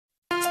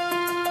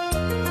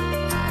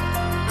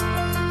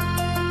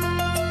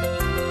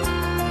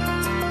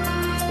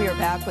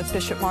Back with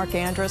Bishop Marc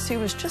Andrus. He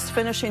was just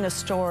finishing a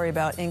story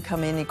about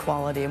income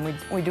inequality, and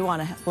we do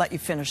want to let you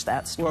finish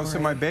that story. Well, so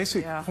my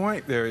basic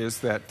point there is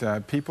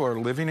that people are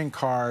living in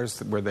cars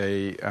where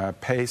they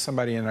pay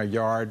somebody in a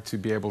yard to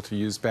be able to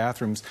use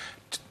bathrooms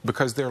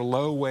because they're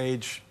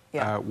low-wage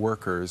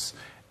workers,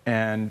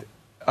 and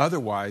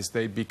otherwise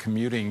they'd be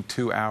commuting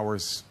 2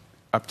 hours,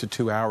 up to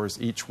 2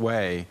 hours each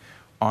way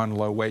on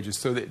low wages.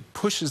 So that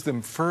pushes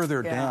them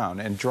further down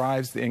and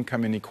drives the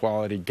income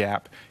inequality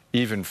gap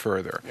even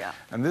further.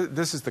 And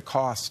this is the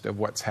cost of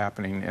what's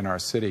happening in our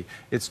city.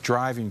 It's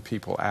driving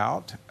people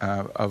out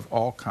of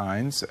all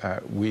kinds.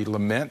 We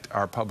lament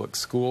our public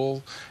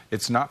school.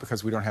 It's not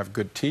because we don't have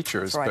good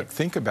teachers, but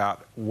think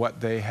about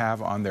what they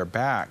have on their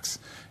backs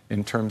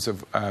in terms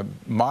of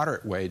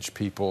moderate wage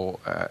people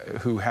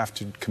who have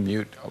to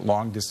commute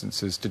long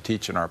distances to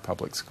teach in our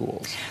public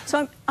schools.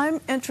 So I'm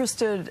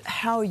interested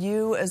how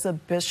you as a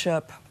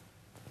bishop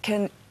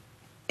can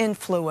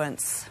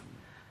influence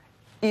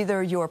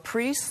either your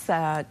priests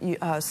that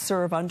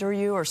serve under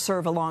you or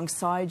serve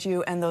alongside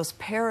you and those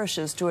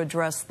parishes to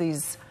address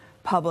these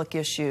public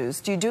issues.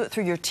 Do you do it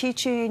through your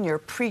teaching, your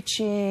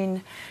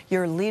preaching,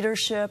 your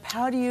leadership?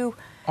 How do you...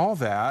 All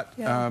that,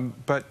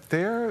 but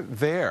they're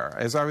there.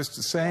 As I was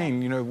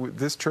saying, you know,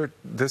 this church,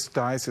 this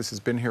diocese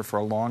has been here for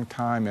a long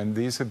time, and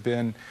these have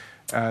been,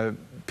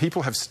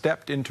 people have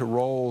stepped into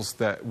roles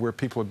where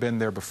people have been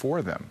there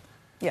before them,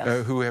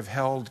 who have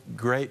held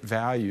great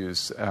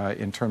values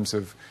in terms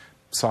of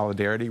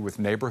solidarity with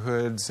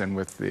neighborhoods and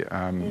with the,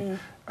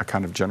 a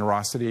kind of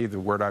generosity, the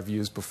word I've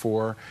used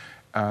before.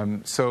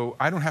 So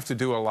I don't have to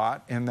do a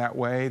lot in that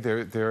way.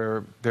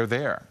 They're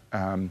there.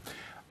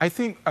 I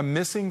think a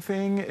missing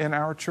thing in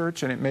our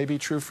church, and it may be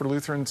true for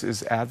Lutherans,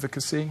 is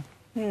advocacy.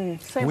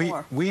 Say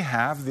more. We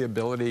have the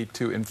ability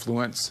to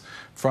influence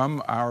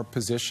from our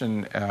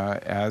position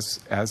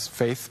as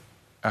faith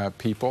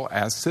people,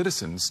 as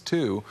citizens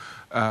too.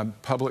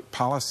 Public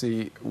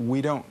policy,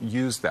 we don't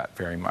use that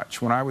very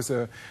much. When I was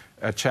a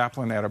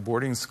chaplain at a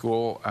boarding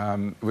school,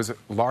 it was a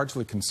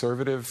largely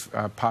conservative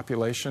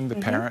population. The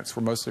parents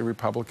were mostly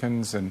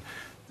Republicans, and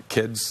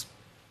kids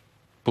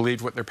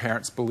believed what their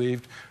parents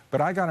believed. But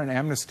I got an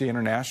Amnesty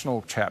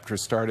International chapter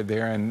started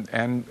there,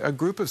 and a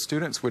group of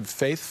students would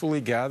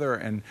faithfully gather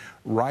and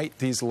write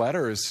these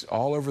letters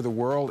all over the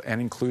world,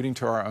 and including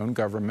to our own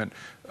government,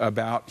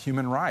 about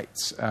human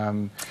rights.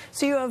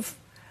 So you have,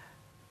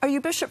 are you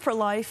bishop for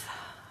life?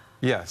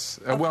 Yes.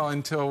 Well,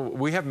 until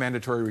we have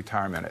mandatory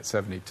retirement at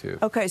 72.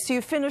 Okay, so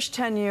you finished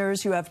 10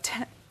 years, you have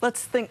 10,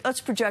 let's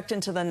project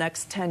into the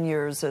next 10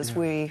 years as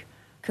we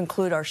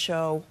conclude our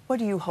show. What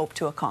do you hope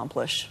to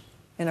accomplish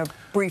in a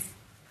brief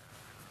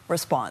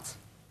response?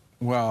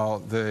 Well,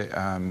 the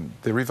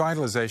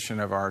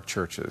revitalization of our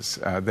churches,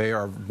 they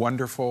are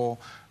wonderful,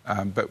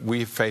 but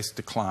we face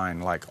decline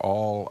like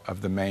all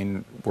of the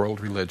main world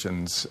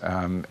religions.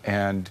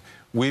 And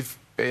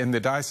in the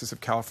Diocese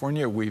of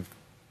California, we've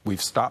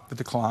stopped the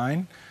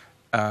decline,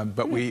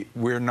 but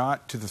we're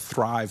not to the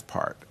thrive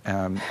part.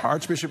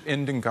 Archbishop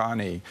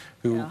Ndungane,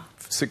 who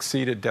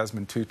succeeded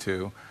Desmond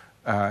Tutu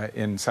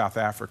in South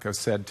Africa,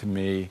 said to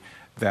me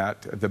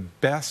that the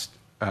best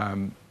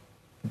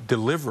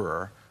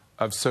deliverer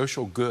of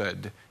social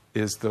good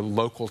is the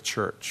local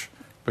church,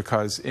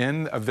 because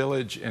in a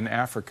village in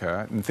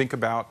Africa, and think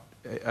about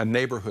a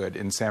neighborhood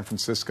in San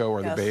Francisco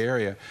or the Bay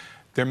Area,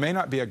 there may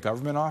not be a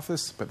government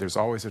office, but there's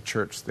always a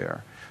church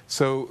there.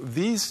 So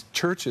these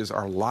churches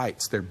are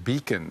lights, they're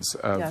beacons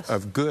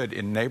of good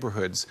in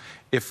neighborhoods.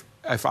 If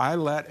I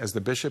let, as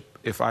the bishop,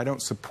 if I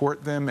don't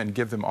support them and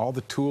give them all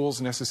the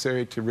tools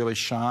necessary to really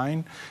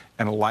shine,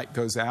 and a light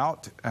goes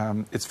out,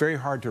 it's very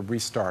hard to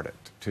restart it,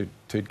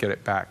 to get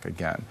it back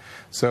again.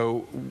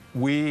 So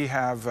we've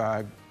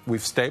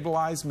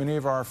stabilized many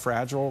of our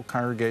fragile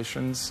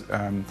congregations,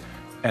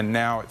 and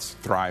now it's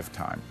thrive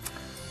time.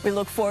 We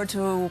look forward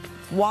to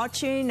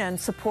watching and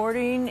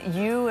supporting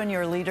you and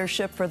your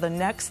leadership for the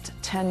next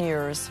 10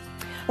 years.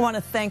 I want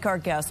to thank our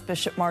guest,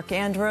 Bishop Marc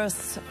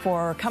Andrus,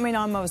 for coming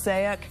on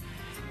Mosaic,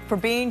 for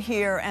being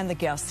here, and the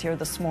guests here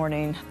this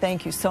morning.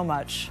 Thank you so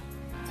much.